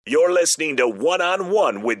You're listening to One on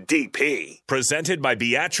One with DP, presented by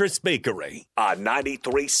Beatrice Bakery on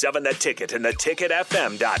 93.7 The Ticket and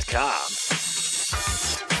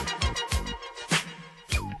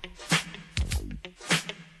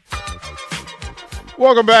theticketfm.com.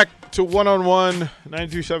 Welcome back to One on One,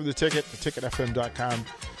 93.7 The Ticket, theticketfm.com.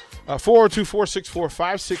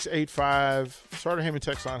 402-464-5685. Starter Heyman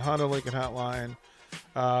text line, Honda Lincoln hotline.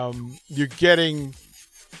 You're getting,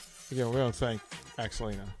 again, we don't thank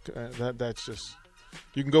Axelina. That's just,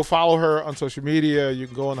 you can go follow her on social media. You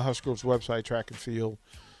can go on the Husker Group's website, Track and Field.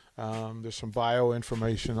 There's some bio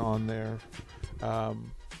information on there.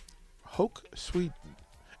 Hoke, Sweden.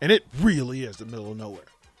 And it really is the middle of nowhere.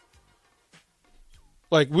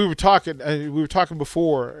 Like we were talking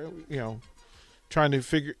before, trying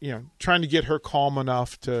to get her calm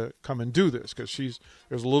enough to come and do this because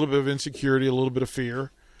there's a little bit of insecurity, a little bit of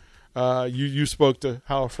fear. You spoke to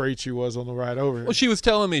how afraid she was on the ride over here. Well, she was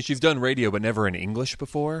telling me she's done radio but never in English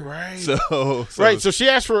before. Right. So she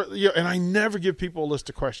asked for, and I never give people a list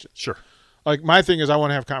of questions. Sure. Like my thing is I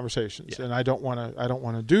want to have conversations, and I don't want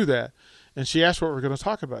to do that. And she asked what we're going to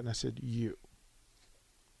talk about, and I said you.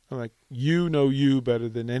 I'm like, you know you better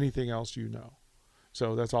than anything else you know.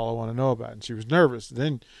 So that's all I want to know about. And she was nervous.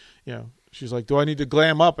 Then, she's like, do I need to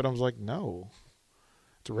glam up? And I was like, no,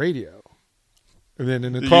 it's radio. And then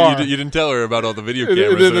in the car. You didn't tell her about all the video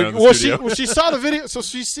cameras around the studio. She saw the video. So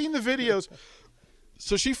she's seen the videos.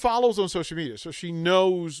 So she follows on social media. So she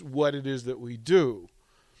knows what it is that we do.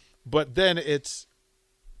 But then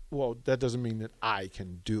that doesn't mean that I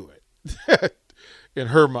can do it in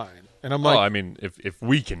her mind. And I'm like, I mean, if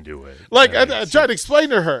we can do it. Like, I tried to explain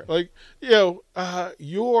to her, like, you're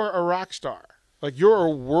a rock star. Like, you're a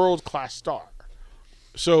world-class star.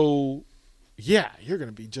 So, yeah, you're going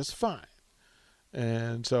to be just fine.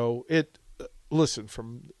 And so listen,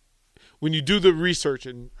 when you do the research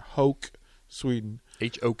in Hoke, Sweden.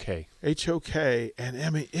 H-O-K. H-O-K. And, I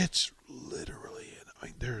mean, it's literally,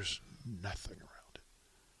 there's nothing around it.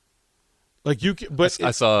 Like you can, but I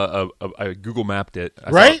saw I Google mapped it.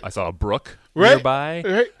 I saw a brook nearby.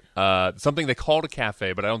 Right. Something they called a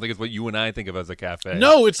cafe, but I don't think it's what you and I think of as a cafe.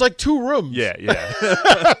 No, it's like 2 rooms. Yeah.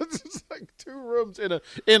 It's like 2 rooms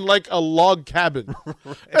in like a log cabin.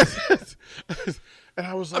 And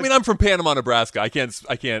I was like, I'm from Panama, Nebraska. I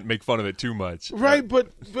can't make fun of it too much. Right, but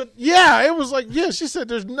yeah, it was like, she said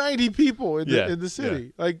there's 90 people in the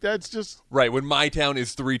city. Yeah. Like that's just right. When my town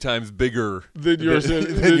is 3 times bigger than yours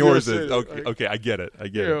is. Okay, I get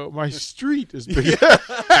it. My street is bigger.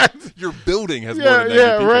 Your building has more than 90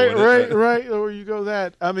 people in it. Right. Where you go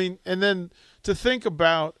that. I mean, and then to think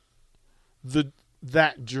about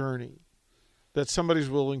that journey. That somebody's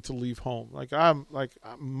willing to leave home.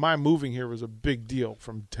 My moving here was a big deal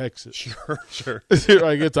from Texas. Sure.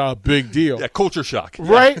 Like it's a big deal. Yeah, culture shock.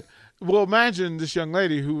 Right? Well, imagine this young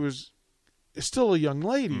lady who is still a young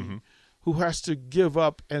lady who has to give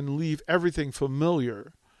up and leave everything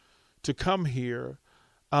familiar to come here.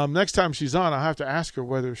 Next time she's on, I'll have to ask her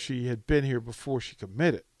whether she had been here before she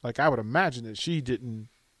committed. Like I would imagine that she didn't.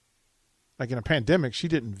 Like in a pandemic, she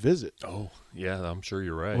didn't visit. Oh, yeah, I'm sure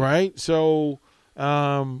you're right. Right? So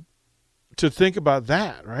to think about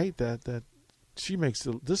that, right? That she makes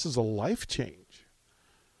this is a life change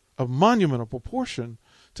of monumental proportion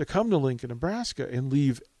to come to Lincoln, Nebraska and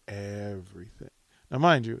leave everything. Now,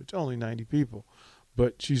 mind you, it's only 90 people,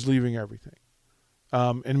 but she's leaving everything.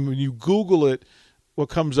 And when you Google it, what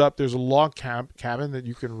comes up, there's a log cabin that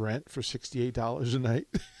you can rent for $68 a night.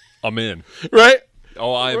 I'm in. Right?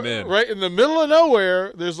 Oh, I'm in. Right in the middle of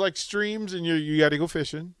nowhere, there's like streams, and you got to go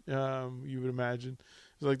fishing. You would imagine,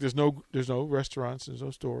 it's like there's no restaurants, there's no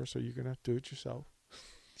stores, so you're gonna have to do it yourself.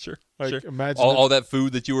 Sure. Imagine all that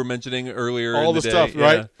food that you were mentioning earlier. All in the the stuff, day,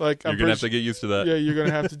 right? Yeah. Like you're gonna have to get used to that. Yeah, you're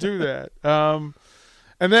gonna have to do that.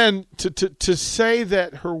 And then to say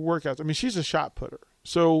that her workouts. I mean, she's a shot putter,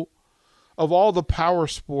 so of all the power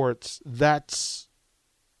sports, that's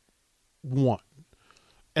one.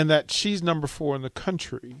 And that she's number 4 in the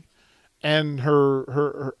country, and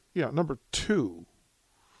her number 2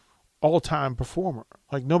 all-time performer.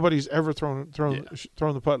 Like nobody's ever thrown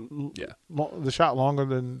the putt, the shot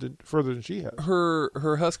further than she has.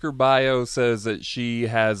 Her Husker bio says that she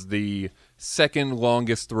has the second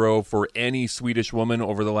longest throw for any Swedish woman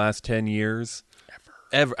over the last 10 years.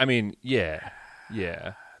 Ever. I mean, yeah.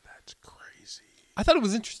 That's crazy. I thought it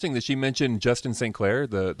was interesting that she mentioned Justin St. Clair,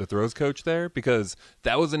 the throws coach there, because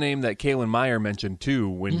that was a name that Kaylin Meyer mentioned too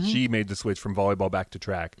when she made the switch from volleyball back to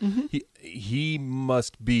track. He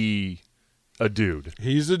must be a dude.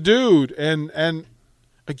 He's a dude, and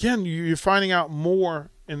again, you're finding out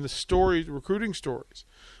more in the stories, recruiting stories.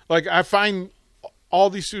 Like I find all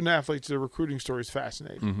these student athletes, their recruiting story is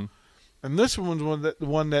fascinating. Mm-hmm. And this one's the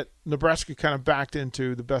one that Nebraska kind of backed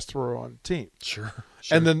into the best thrower on the team. Sure.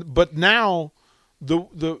 And then, but now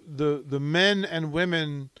the men and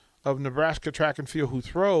women of Nebraska track and field who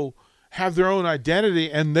throw have their own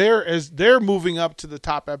identity, and they're moving up to the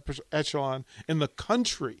top echelon in the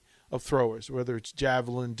country of throwers, whether it's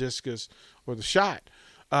javelin, discus, or the shot.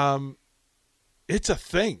 It's a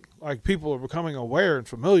thing. Like, people are becoming aware and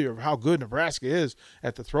familiar of how good Nebraska is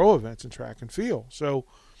at the throw events in track and field. So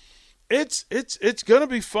it's going to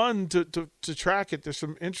be fun to track it. There's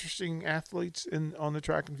some interesting athletes on the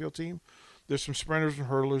track and field team. There's some sprinters and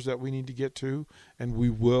hurdlers that we need to get to, and we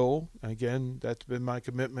will. Again, that's been my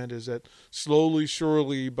commitment, is that slowly,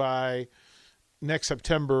 surely by next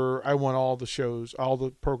September, I want all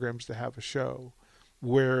the programs to have a show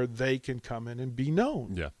where they can come in and be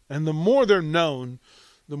known. Yeah. And the more they're known,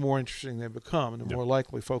 the more interesting they become, and the more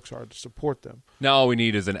likely folks are to support them. Now all we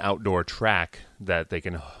need is an outdoor track that they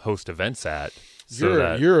can host events at.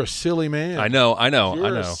 You're a silly man. I know.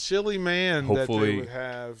 You're a silly man. Hopefully, that they would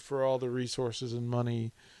have for all the resources and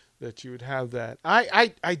money that you would have that.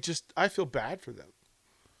 I feel bad for them,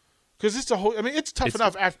 because it's it's tough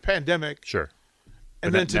enough after pandemic. Sure.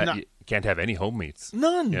 And but then you can't have any home meets.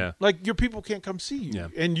 None. Yeah. Like, your people can't come see you, yeah.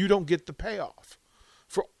 and you don't get the payoff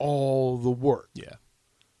for all the work. Yeah.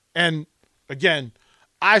 And again,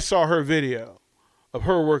 I saw her video of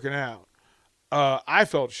her working out. I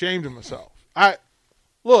felt ashamed of myself.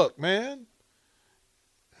 Look, man,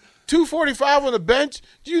 245 on the bench.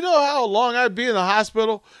 Do you know how long I'd be in the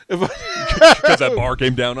hospital if because that bar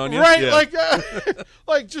came down on you? Right, yeah.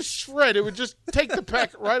 like just shred. It would just take the pec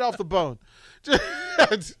right off the bone.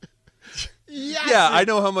 Yeah, I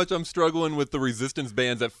know how much I'm struggling with the resistance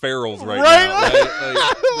bands at Farrell's right now.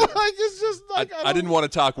 Like, it's just like I didn't want to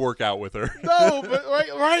talk workout with her. No, but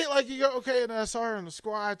right, like, you go, okay, and I saw her in the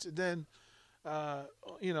squats, and then on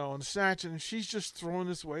the snatch, and she's just throwing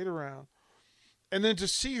this weight around, and then to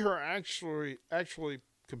see her actually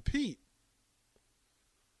compete,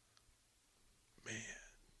 man,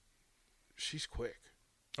 she's quick.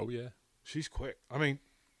 Oh yeah, she's quick. I mean,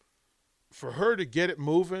 for her to get it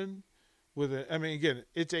moving. Again,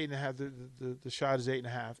 it's 8.5. The shot is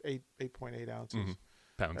 8.5, 8.8 ounces,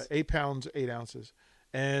 pounds, 8 pounds, 8 ounces,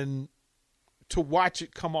 and to watch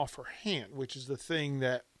it come off her hand, which is the thing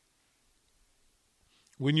that,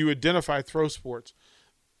 when you identify throw sports,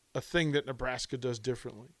 a thing that Nebraska does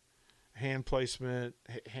differently: hand placement,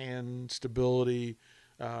 hand stability,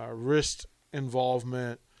 wrist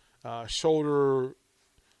involvement, shoulder.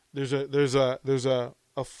 There's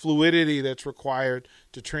a fluidity that's required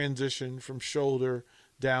to transition from shoulder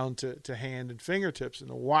down to hand and fingertips, and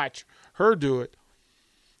to watch her do it,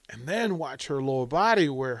 and then watch her lower body,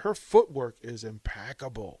 where her footwork is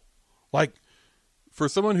impeccable. Like, for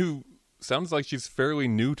someone who sounds like she's fairly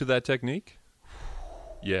new to that technique.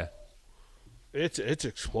 Yeah. It's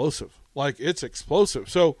explosive. Like, it's explosive.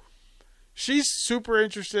 So she's super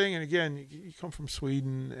interesting, and again, you come from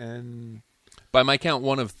Sweden, and by my count,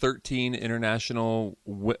 one of 13 international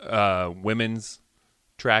women's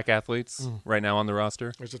track athletes right now on the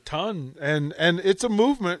roster. There's a ton, and it's a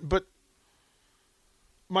movement. But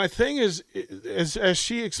my thing is, as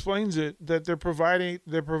she explains it, that they're provided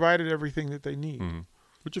everything that they need,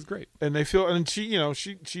 which is great. And they feel, and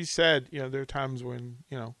she said, there are times when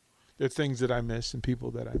there are things that I miss and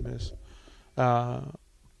people that I miss,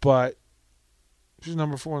 but she's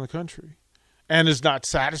number 4 in the country. And is not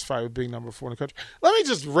satisfied with being number 4 in the country. Let me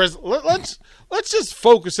just let's just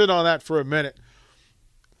focus in on that for a minute,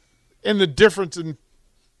 and the difference in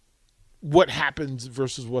what happens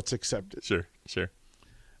versus what's accepted. Sure.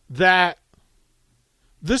 That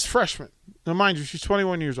this freshman, now mind you, she's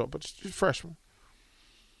 21 years old, but she's a freshman,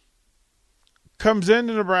 comes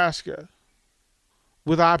into Nebraska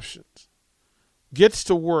with options, gets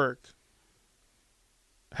to work,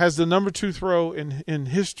 has the number 2 throw in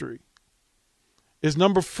history, is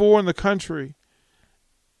number 4 in the country,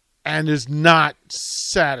 and is not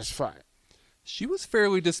satisfied. She was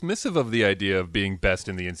fairly dismissive of the idea of being best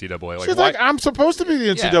in the NCAA. She's like, I'm supposed to be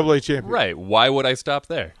the NCAA champion. Right. Why would I stop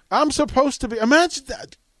there? I'm supposed to be. Imagine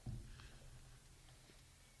that.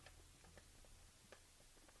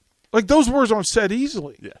 Like, those words aren't said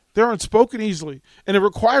easily. Yeah. They aren't spoken easily. And it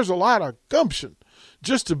requires a lot of gumption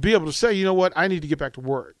just to be able to say, you know what, I need to get back to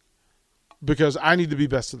work, because I need to be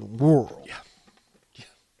best in the world. Yeah.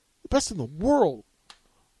 Best in the world.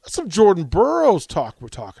 That's some Jordan Burroughs talk we're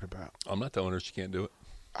talking about. I'm not telling her she can't do it.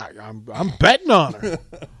 I'm betting on her.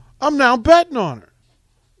 I'm now betting on her,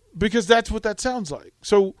 because that's what that sounds like.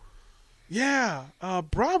 So, yeah,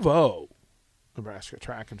 bravo, Nebraska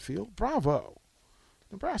track and field. Bravo.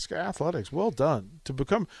 Nebraska athletics, well done to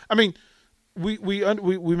become. I mean, we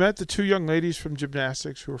met the two young ladies from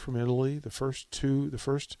gymnastics who are from Italy. The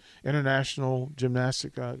first international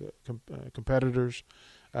gymnastic competitors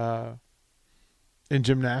in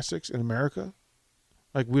gymnastics in America.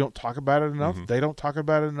 Like, we don't talk about it enough. Mm-hmm. They don't talk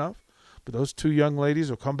about it enough. But those two young ladies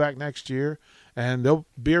will come back next year, and they'll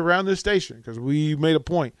be around this station because we made a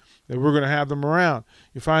point that we're going to have them around.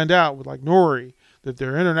 You find out with, like, Nori, that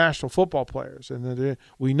they're international football players, and that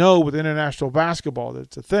we know with international basketball that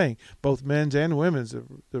it's a thing, both men's and women's,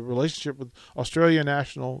 the relationship with Australia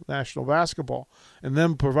national basketball, and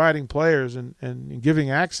them providing players and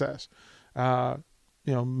giving access.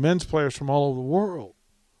 Men's players from all over the world.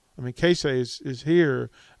 I mean, Casey is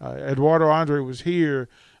here. Eduardo Andre was here.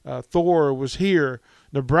 Thor was here.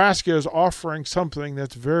 Nebraska is offering something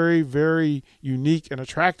that's very, very unique and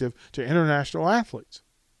attractive to international athletes.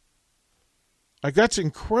 Like, that's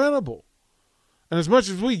incredible. And as much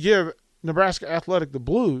as we give Nebraska Athletic the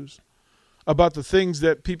blues about the things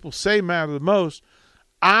that people say matter the most,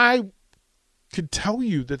 I could tell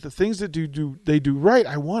you that the things that they do right,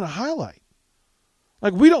 I want to highlight.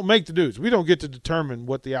 Like, we don't make the news. We don't get to determine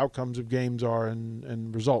what the outcomes of games are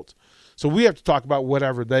and results. So we have to talk about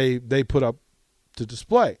whatever they put up to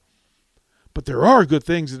display. But there are good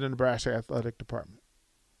things in the Nebraska Athletic Department.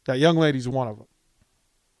 That young lady's one of them.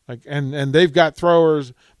 Like, and they've got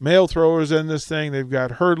throwers, male throwers in this thing. They've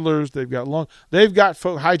got hurdlers. They've got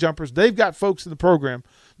high jumpers. They've got folks in the program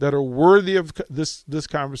that are worthy of this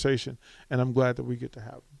conversation, and I'm glad that we get to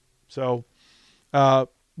have them. So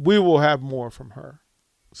we will have more from her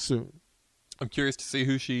soon. I'm curious to see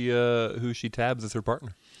who she tabs as her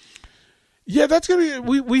partner. Yeah, that's gonna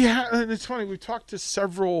be we have. And it's funny. We talked to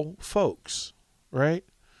several folks, right,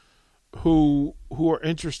 who are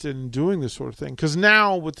interested in doing this sort of thing. Because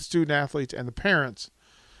now with the student athletes and the parents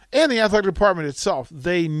and the athletic department itself,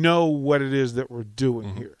 they know what it is that we're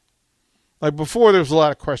doing here. Like, before, there was a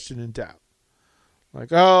lot of question and doubt. Like,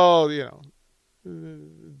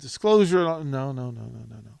 disclosure. No.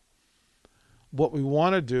 What we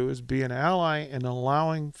want to do is be an ally in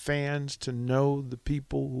allowing fans to know the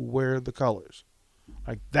people who wear the colors.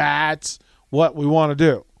 Like, that's what we want to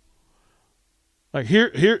do. Like,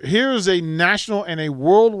 here's a national and a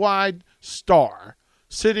worldwide star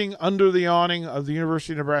sitting under the awning of the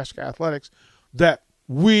University of Nebraska Athletics that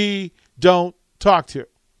we don't talk to.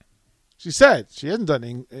 She said she hasn't done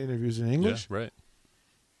interviews in English. Yeah, right.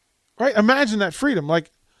 Right? Imagine that freedom.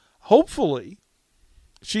 Like, hopefully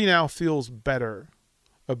she now feels better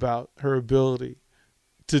about her ability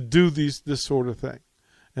to do this sort of thing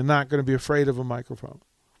and not going to be afraid of a microphone.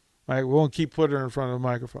 Right? We won't keep putting her in front of a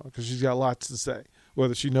microphone because she's got lots to say,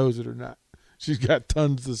 whether she knows it or not. She's got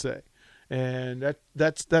tons to say. And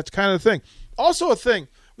that's kind of the thing. Also a thing,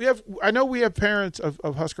 I know we have parents of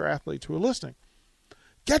Husker athletes who are listening.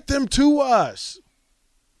 Get them to us.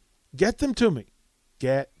 Get them to me.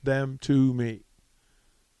 Get them to me.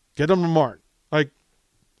 Get them to Martin. Like,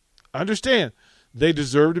 understand, they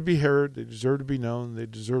deserve to be heard. They deserve to be known. They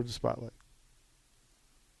deserve the spotlight.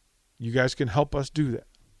 You guys can help us do that.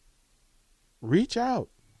 Reach out.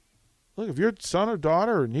 Look, if your son or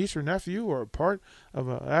daughter or niece or nephew are a part of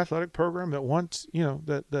an athletic program that wants,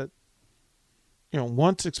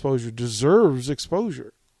 wants exposure, deserves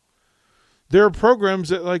exposure. There are programs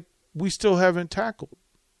that, like, we still haven't tackled.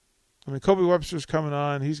 I mean, Kobe Webster's coming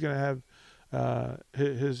on. He's going to have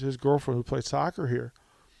his girlfriend who plays soccer here.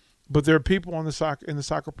 But there are people in the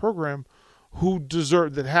soccer program who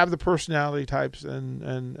deserve, that have the personality types and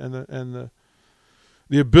the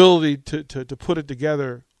ability to put it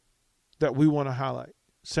together that we want to highlight.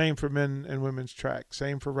 Same for men and women's track.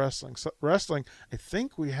 Same for wrestling. So wrestling, I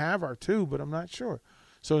think we have our two, but I'm not sure.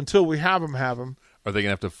 So until we have them. Are they going to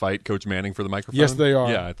have to fight Coach Manning for the microphone? Yes, they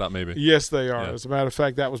are. Yeah, I thought maybe. Yes, they are. Yeah. As a matter of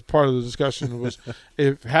fact, that was part of the discussion. Was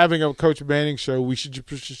if having a Coach Manning show, we should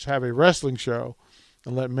just have a wrestling show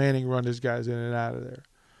and let Manning run his guys in and out of there.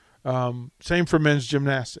 Same for men's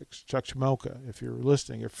gymnastics. Chuck Chamelka, if you're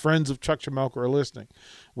listening. If friends of Chuck Chamelka are listening,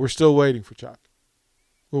 we're still waiting for Chuck.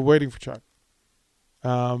 We're waiting for Chuck.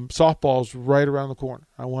 Softball's right around the corner.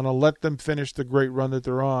 I want to let them finish the great run that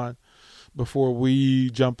they're on before we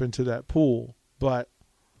jump into that pool. But,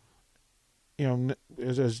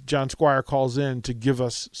 as John Squire calls in to give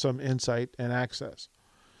us some insight and access.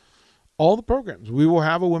 All the programs. We will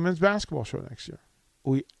have a women's basketball show next year.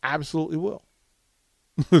 We absolutely will.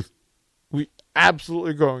 We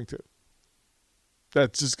absolutely going to.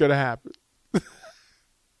 That's just going to happen.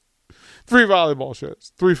 3 volleyball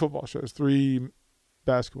shows, 3 football shows, 3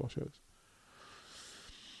 basketball shows.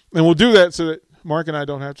 And we'll do that so that Mark and I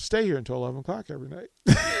don't have to stay here until 11 o'clock every night.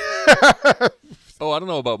 Oh, I don't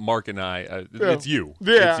know about Mark and I. It's you.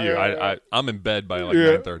 Yeah, it's you. yeah. I'm in bed by like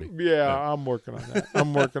 9:30. Yeah, I'm working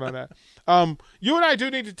on that. You and I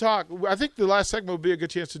do need to talk. I think the last segment would be a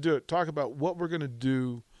good chance to do it. Talk about what we're going to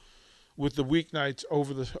do with the weeknights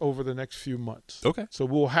over the next few months. Okay. So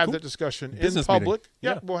we'll have that discussion Business in public.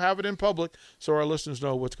 meeting. Yeah, we'll have it in public so our listeners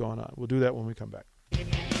know what's going on. We'll do that when we come back.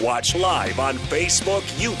 Watch live on Facebook,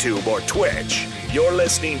 YouTube, or Twitch. You're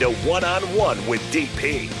listening to One on One with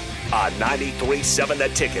DP on 93.7 The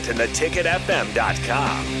Ticket and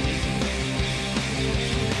theticketfm.com.